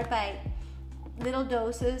 So start by little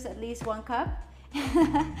doses, at least 1 cup.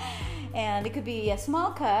 And it could be a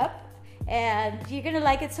small cup, and you're gonna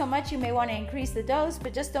like it so much you may want to increase the dose,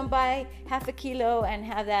 but just don't buy half a kilo and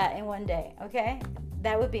have that in one day, okay?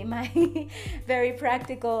 That would be my very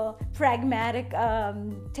practical, pragmatic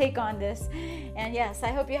take on this. And yes,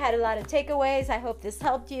 I hope you had a lot of takeaways. I hope this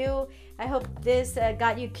helped you. I hope this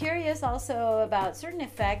got you curious also about certain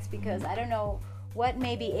effects, because I don't know what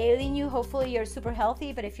may be ailing you. Hopefully you're super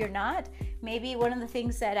healthy, but if you're not, maybe one of the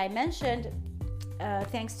things that I mentioned,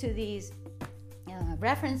 thanks to these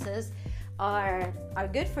references, are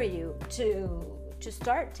good for you to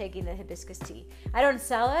start taking the hibiscus tea. I don't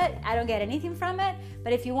sell it, I don't get anything from it,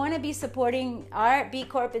 but if you want to be supporting our B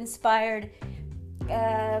Corp inspired,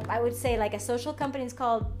 I would say like a social company, it's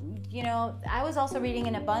called, I was also reading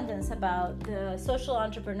in abundance about the social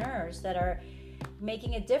entrepreneurs that are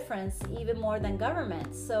making a difference even more than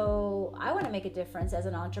government. So I want to make a difference as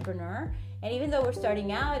an entrepreneur. And even though we're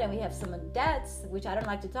starting out and we have some debts, which I don't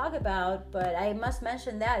like to talk about, but I must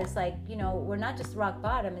mention that it's like, we're not just rock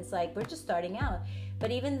bottom. It's like we're just starting out. But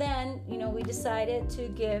even then, we decided to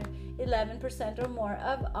give 11% or more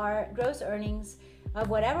of our gross earnings of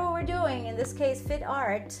whatever we're doing, in this case, Fit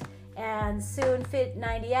Art, and soon Fit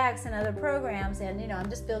 90X and other programs. And I'm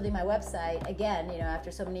just building my website again, after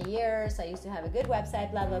so many years. I used to have a good website,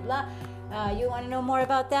 blah blah blah. You want to know more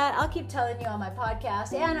about that? I'll keep telling you on my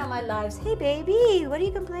podcast and on my lives. Hey baby, what are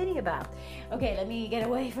you complaining about? Okay, let me get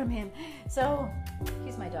away from him. So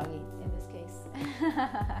he's my doggy in this case.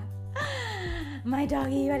 My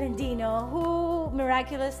doggy Valentino, who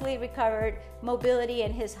miraculously recovered mobility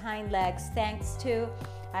in his hind legs thanks to,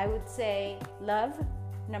 I would say, love.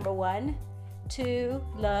 Number 1, 2,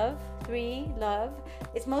 love. 3, love.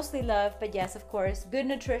 It's mostly love, but yes, of course, good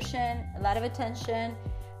nutrition, a lot of attention.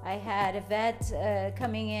 I had a vet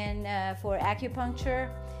coming in for acupuncture,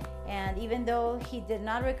 and even though he did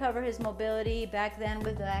not recover his mobility back then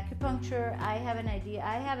with the acupuncture, I have an idea.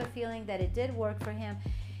 I have a feeling that it did work for him.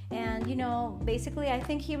 And, basically, I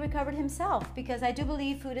think he recovered himself, because I do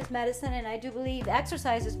believe food is medicine, and I do believe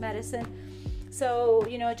exercise is medicine. So,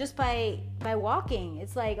 just by walking,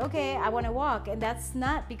 it's like, okay, I want to walk. And that's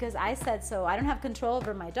not because I said so. I don't have control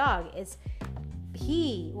over my dog. It's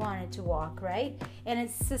he wanted to walk, right? And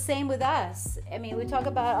it's the same with us. I mean, we talk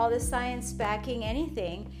about all the science backing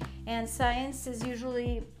anything. And science is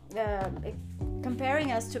usually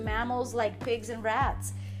comparing us to mammals like pigs and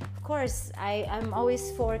rats. Of course, I'm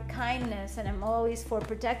always for kindness, and I'm always for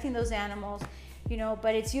protecting those animals,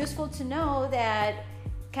 but it's useful to know that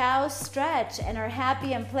cows stretch and are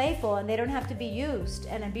happy and playful, and they don't have to be used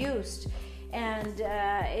and abused. And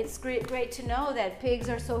it's great to know that pigs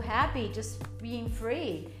are so happy just being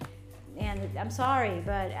free. And I'm sorry,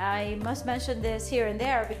 but I must mention this here and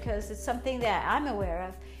there because it's something that I'm aware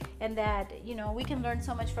of, and that, we can learn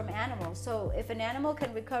so much from animals. So if an animal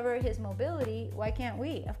can recover his mobility, why can't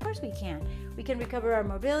we? Of course we can. We can recover our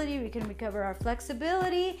mobility, we can recover our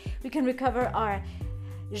flexibility, we can recover our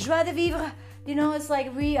joie de vivre. It's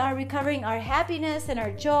like we are recovering our happiness and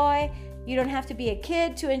our joy. You don't have to be a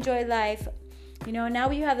kid to enjoy life.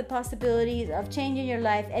 Now you have the possibilities of changing your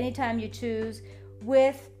life anytime you choose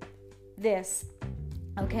with this.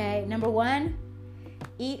 Okay, number 1,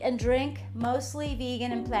 eat and drink mostly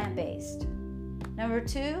vegan and plant-based. Number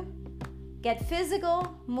 2, get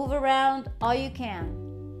physical, move around all you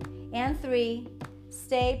can. And 3,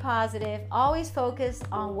 stay positive, always focus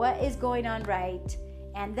on what is going on right.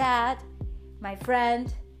 And that, my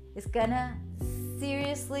friend, is gonna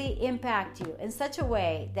seriously impact you in such a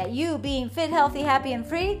way that you being fit, healthy, happy, and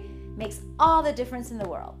free makes all the difference in the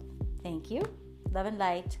world. Thank you. Love and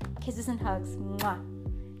light. Kisses and hugs. Mwah.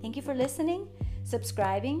 Thank you for listening,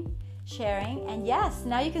 subscribing, sharing, and yes,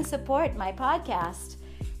 now you can support my podcast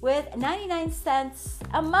with 99 cents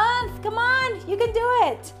a month. Come on, you can do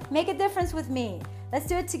it. Make a difference with me. Let's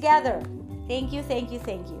do it together. Thank you, thank you,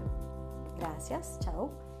 thank you. Gracias.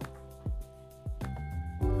 Ciao.